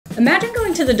Imagine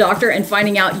going to the doctor and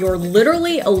finding out you're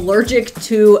literally allergic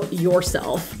to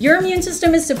yourself. Your immune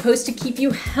system is supposed to keep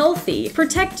you healthy,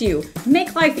 protect you,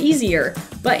 make life easier.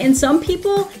 But in some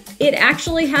people, it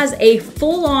actually has a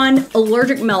full-on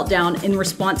allergic meltdown in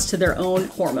response to their own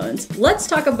hormones. Let's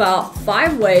talk about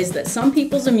 5 ways that some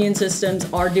people's immune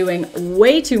systems are doing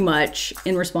way too much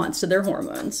in response to their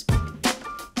hormones.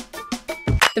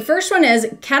 The first one is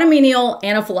catamenial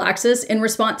anaphylaxis in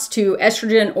response to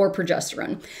estrogen or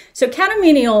progesterone. So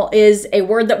catamenial is a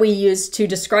word that we use to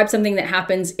describe something that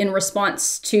happens in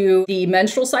response to the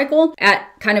menstrual cycle at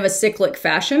kind of a cyclic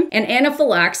fashion. And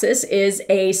anaphylaxis is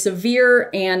a severe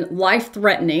and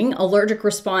life-threatening allergic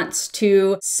response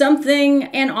to something,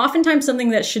 and oftentimes something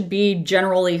that should be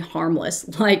generally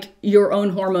harmless, like your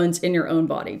own hormones in your own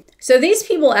body. So these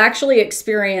people actually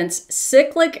experience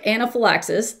cyclic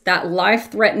anaphylaxis, that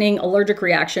life-threatening allergic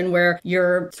reaction where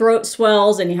your throat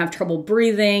swells and you have trouble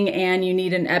breathing and you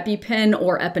need an EpiPen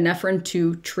or epinephrine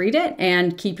to treat it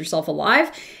and keep yourself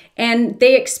alive. And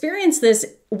they experience this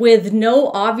with no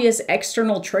obvious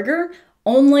external trigger,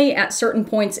 only at certain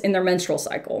points in their menstrual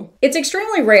cycle. It's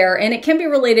extremely rare, and it can be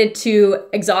related to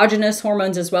exogenous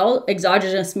hormones as well.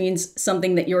 Exogenous means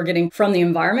something that you're getting from the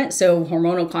environment, so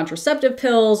hormonal contraceptive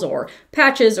pills or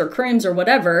patches or creams or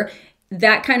whatever.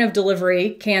 That kind of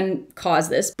delivery can cause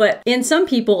this. But in some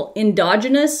people,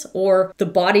 endogenous, or the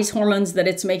body's hormones that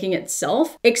it's making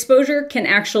itself, exposure can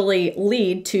actually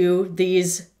lead to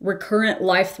these recurrent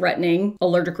life-threatening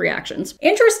allergic reactions.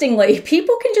 Interestingly,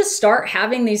 people can just start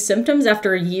having these symptoms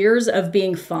after years of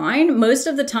being fine. Most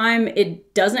of the time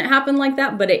it doesn't happen like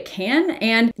that, but it can.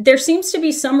 And there seems to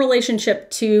be some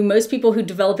relationship to most people who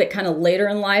develop it kind of later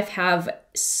in life have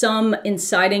some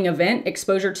inciting event,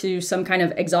 exposure to some kind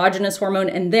of exogenous hormone,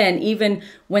 and then even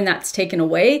when that's taken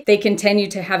away, they continue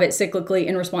to have it cyclically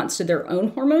in response to their own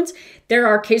hormones. There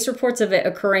are case reports of it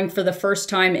occurring for the first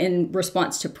time in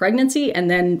response to pregnancy, and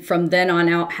then from then on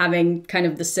out having kind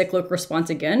of the cyclic response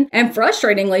again. And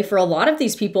frustratingly, for a lot of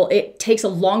these people, it takes a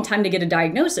long time to get a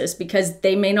diagnosis because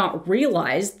they may not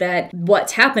realize that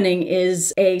what's happening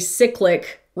is a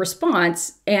cyclic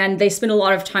response, and they spend a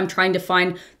lot of time trying to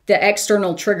find the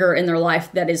external trigger in their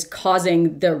life that is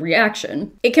causing the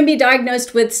reaction. It can be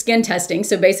diagnosed with skin testing,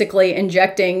 so basically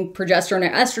injecting progesterone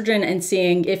or estrogen and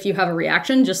seeing if you have a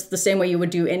reaction, just the same way you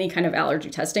would do any kind of allergy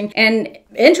testing. And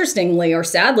interestingly, or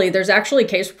sadly, there's actually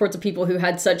case reports of people who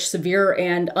had such severe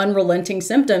and unrelenting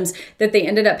symptoms that they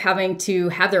ended up having to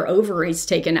have their ovaries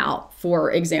taken out,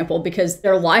 for example, because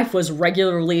their life was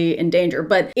regularly in danger.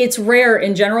 But it's rare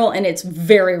in general, and it's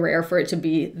very rare for it to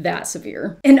be that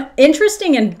severe. An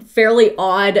interesting and fairly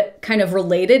odd kind of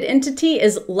related entity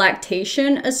is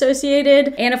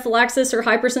lactation-associated anaphylaxis or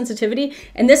hypersensitivity.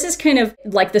 And this is kind of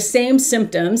like the same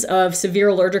symptoms of severe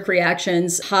allergic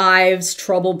reactions, hives,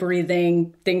 trouble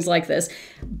breathing, things like this,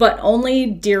 but only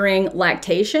during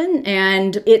lactation.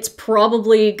 And it's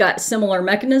probably got similar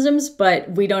mechanisms, but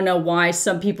we don't know why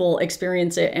some people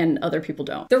experience it and other people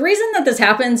don't. The reason that this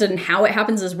happens and how it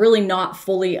happens is really not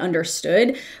fully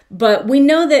understood, but we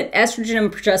know that estrogen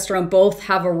and progesterone both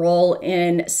have a role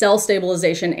in cell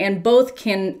stabilization, and both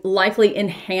can likely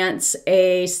enhance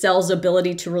a cell's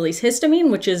ability to release histamine,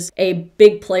 which is a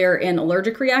big player in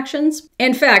allergic reactions.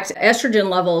 In fact, estrogen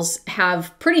levels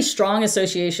have pretty strong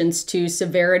associations to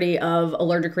severity of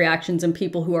allergic reactions in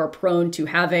people who are prone to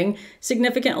having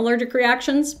significant allergic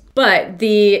reactions. But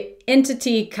the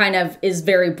entity kind of is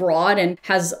very broad and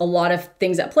has a lot of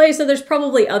things at play. So there's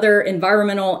probably other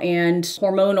environmental and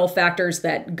hormonal factors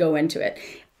that go into it.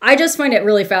 I just find it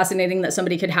really fascinating that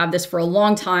somebody could have this for a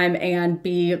long time and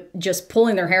be just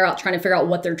pulling their hair out trying to figure out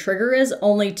what their trigger is,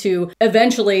 only to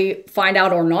eventually find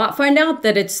out or not find out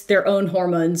that it's their own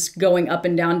hormones going up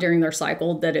and down during their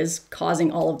cycle that is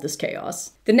causing all of this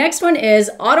chaos. The next one is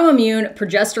autoimmune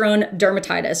progesterone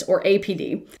dermatitis, or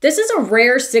APD. This is a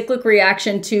rare cyclic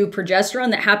reaction to progesterone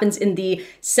that happens in the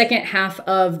second half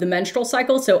of the menstrual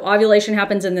cycle. So ovulation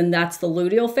happens, and then that's the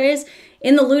luteal phase.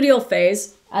 In the luteal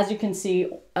phase, as you can see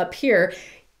up here,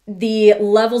 the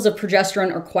levels of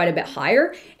progesterone are quite a bit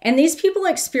higher. And these people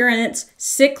experience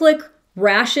cyclic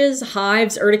rashes,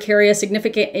 hives, urticaria,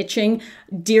 significant itching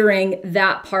during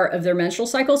that part of their menstrual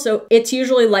cycle. So it's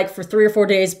usually like for 3 or 4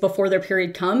 days before their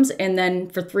period comes, and then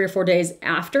for 3 or 4 days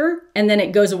after, and then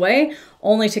it goes away.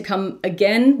 only to come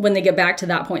again when they get back to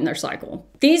that point in their cycle.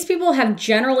 These people have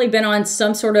generally been on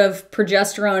some sort of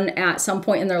progesterone at some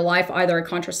point in their life, either a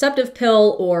contraceptive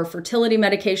pill or fertility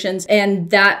medications,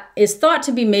 and that is thought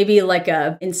to be maybe like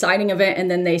a inciting event, and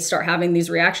then they start having these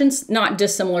reactions, not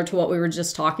dissimilar to what we were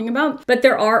just talking about. But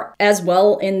there are as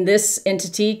well in this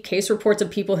entity case reports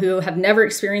of people who have never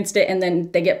experienced it and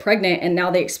then they get pregnant and now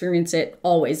they experience it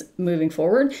always moving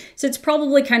forward. So it's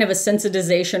probably kind of a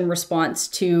sensitization response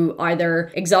to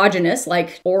either exogenous,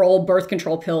 like oral birth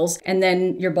control pills, and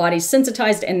then your body's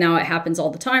sensitized and now it happens all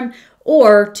the time,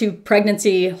 or to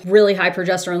pregnancy, really high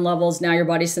progesterone levels, now your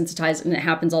body's sensitized and it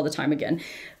happens all the time again.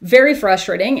 Very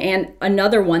frustrating, and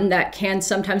another one that can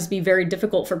sometimes be very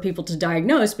difficult for people to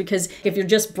diagnose, because if you're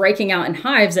just breaking out in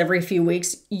hives every few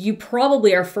weeks, you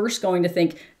probably are first going to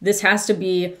think this has to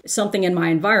be something in my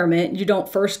environment. You don't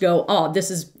first go, oh, this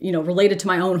is, related to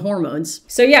my own hormones.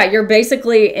 So yeah, you're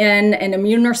basically in an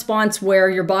immune response where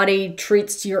your body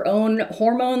treats your own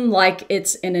hormone like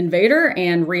it's an invader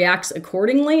and reacts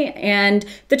accordingly. And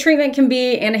the treatment can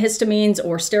be antihistamines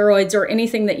or steroids or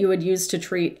anything that you would use to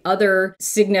treat other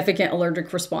significant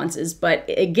allergic responses. But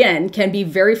again, can be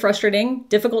very frustrating,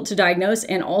 difficult to diagnose,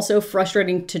 and also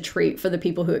frustrating to treat for the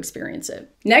people who experience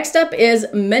it. Next up is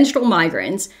menstrual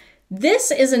migraines.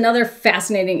 This is another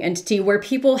fascinating entity where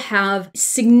people have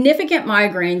significant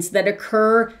migraines that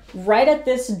occur right at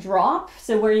this drop.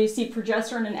 So where you see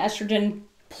progesterone and estrogen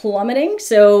plummeting,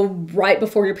 so right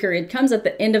before your period comes, at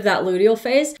the end of that luteal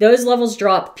phase, those levels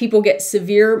drop, people get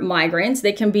severe migraines.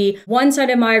 They can be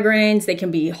one-sided migraines, they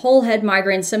can be whole head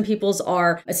migraines. Some people's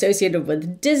are associated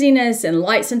with dizziness and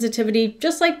light sensitivity,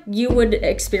 just like you would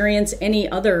experience any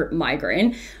other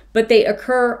migraine, but they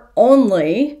occur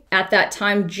only at that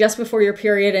time just before your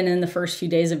period and in the first few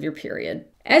days of your period.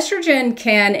 Estrogen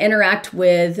can interact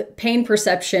with pain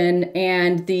perception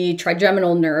and the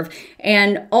trigeminal nerve,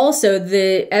 and also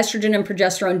the estrogen and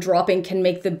progesterone dropping can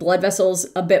make the blood vessels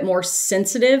a bit more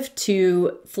sensitive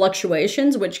to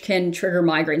fluctuations, which can trigger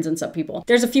migraines in some people.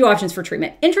 There's a few options for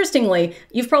treatment. Interestingly,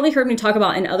 you've probably heard me talk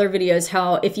about in other videos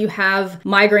how if you have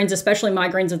migraines, especially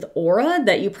migraines with aura,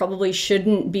 that you probably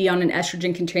shouldn't be on an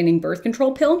estrogen-containing birth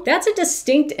control pill. That's a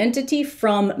distinct entity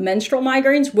from menstrual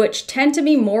migraines, which tend to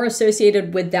be more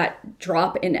associated with that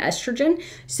drop in estrogen.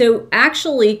 So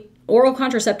actually, oral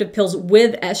contraceptive pills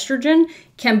with estrogen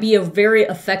can be a very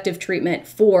effective treatment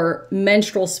for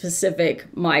menstrual specific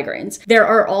migraines. There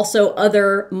are also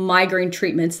other migraine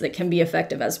treatments that can be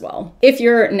effective as well. If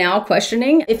you're now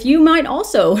questioning if you might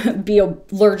also be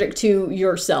allergic to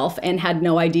yourself and had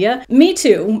no idea, me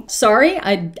too. Sorry,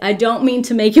 I don't mean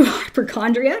to make you a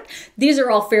hypochondriac. These are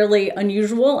all fairly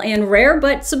unusual and rare,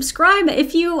 but subscribe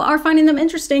if you are finding them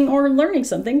interesting or learning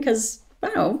something, because I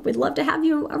don't know, we'd love to have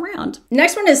you around.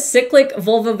 Next one is cyclic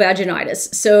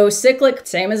vulvovaginitis. So cyclic,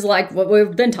 same as like what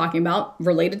we've been talking about,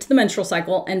 related to the menstrual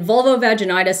cycle, and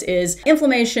vulvovaginitis is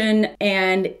inflammation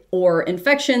and or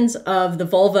infections of the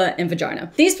vulva and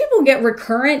vagina. These people get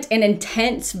recurrent and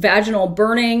intense vaginal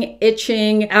burning,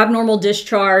 itching, abnormal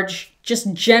discharge,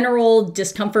 just general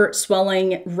discomfort,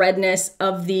 swelling, redness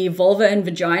of the vulva and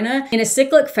vagina in a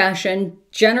cyclic fashion,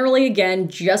 generally again,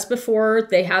 just before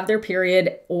they have their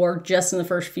period or just in the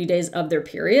first few days of their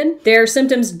period. Their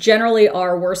symptoms generally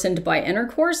are worsened by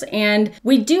intercourse, and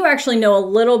we do actually know a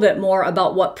little bit more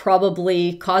about what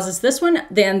probably causes this one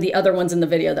than the other ones in the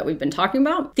video that we've been talking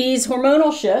about. These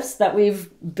hormonal shifts that we've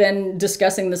been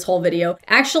discussing this whole video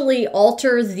actually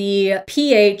alter the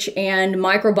pH and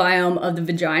microbiome of the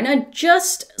vagina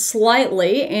just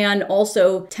slightly and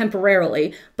also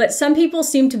temporarily, but some people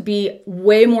seem to be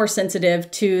way more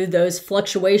sensitive to those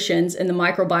fluctuations in the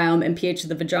microbiome and pH of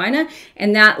the vagina,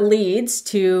 and that leads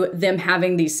to them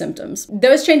having these symptoms.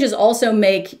 Those changes also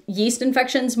make yeast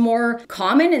infections more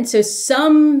common, and so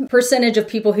some percentage of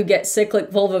people who get cyclic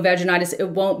vulvovaginitis, it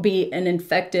won't be an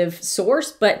infective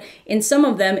source, but in some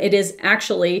of them it is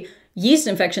actually yeast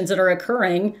infections that are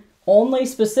occurring only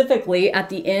specifically at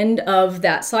the end of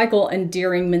that cycle and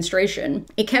during menstruation.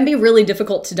 It can be really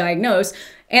difficult to diagnose,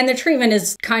 and the treatment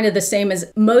is kind of the same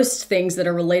as most things that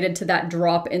are related to that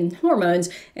drop in hormones,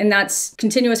 and that's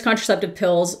continuous contraceptive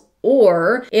pills,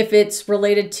 or if it's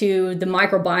related to the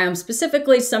microbiome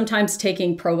specifically, sometimes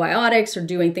taking probiotics or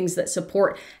doing things that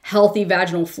support healthy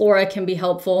vaginal flora can be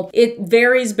helpful. It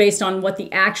varies based on what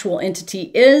the actual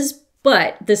entity is,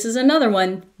 but this is another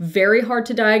one, very hard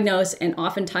to diagnose and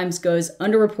oftentimes goes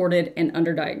underreported and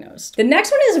underdiagnosed. The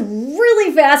next one is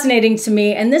really fascinating to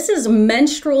me, and this is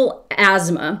menstrual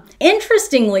asthma.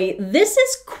 Interestingly, this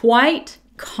is quite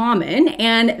common,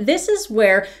 and this is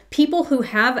where people who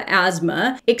have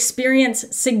asthma experience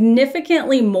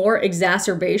significantly more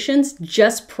exacerbations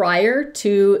just prior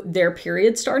to their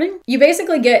period starting. You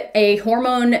basically get a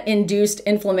hormone-induced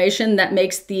inflammation that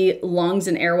makes the lungs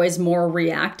and airways more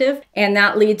reactive, and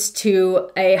that leads to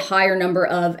a higher number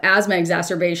of asthma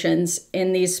exacerbations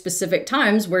in these specific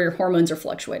times where your hormones are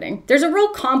fluctuating. There's a real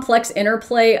complex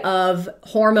interplay of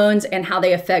hormones and how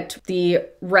they affect the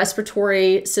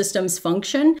respiratory system's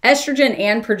function. Estrogen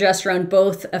and progesterone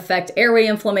both affect airway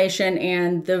inflammation,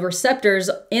 and the receptors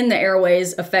in the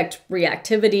airways affect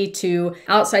reactivity to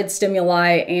outside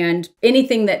stimuli, and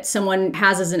anything that someone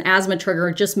has as an asthma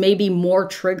trigger just may be more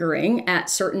triggering at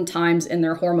certain times in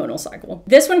their hormonal cycle.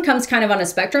 This one comes kind of on a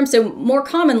spectrum, so more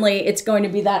commonly it's going to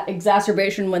be that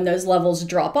exacerbation when those levels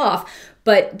drop off.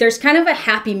 But there's kind of a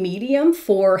happy medium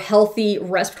for healthy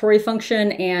respiratory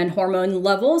function and hormone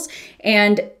levels.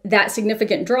 And that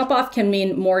significant drop-off can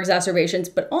mean more exacerbations,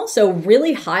 but also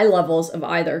really high levels of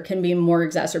either can mean more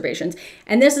exacerbations.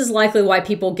 And this is likely why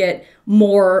people get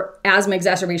more asthma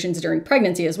exacerbations during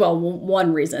pregnancy as well,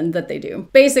 one reason that they do.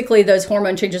 Basically, those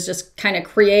hormone changes just kind of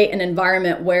create an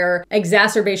environment where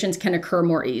exacerbations can occur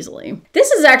more easily.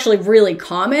 This is actually really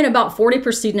common. About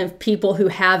 40% of people who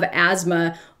have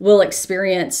asthma will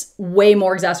experience way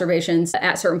more exacerbations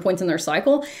at certain points in their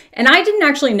cycle. And I didn't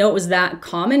actually know it was that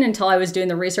common until I was doing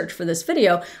the research for this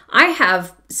video. I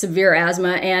have severe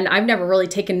asthma, and I've never really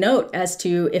taken note as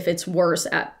to if it's worse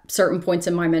at certain points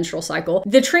in my menstrual cycle.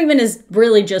 The treatment is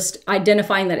really just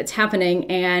identifying that it's happening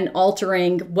and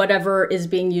altering whatever is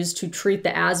being used to treat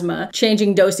the asthma,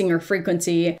 changing dosing or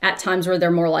frequency at times where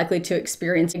they're more likely to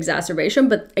experience exacerbation.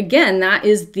 But again, that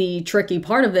is the tricky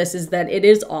part of this, is that it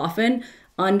is often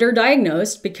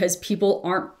underdiagnosed because people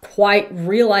aren't quite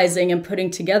realizing and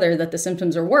putting together that the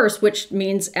symptoms are worse, which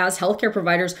means as healthcare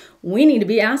providers, we need to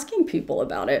be asking people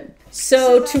about it.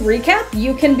 So to recap,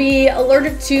 you can be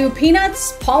allergic to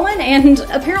peanuts, pollen, and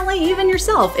apparently even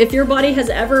yourself. If your body has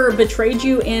ever betrayed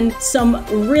you in some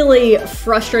really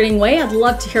frustrating way, I'd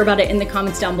love to hear about it in the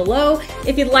comments down below.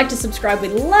 If you'd like to subscribe,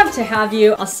 we'd love to have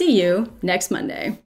you. I'll see you next Monday.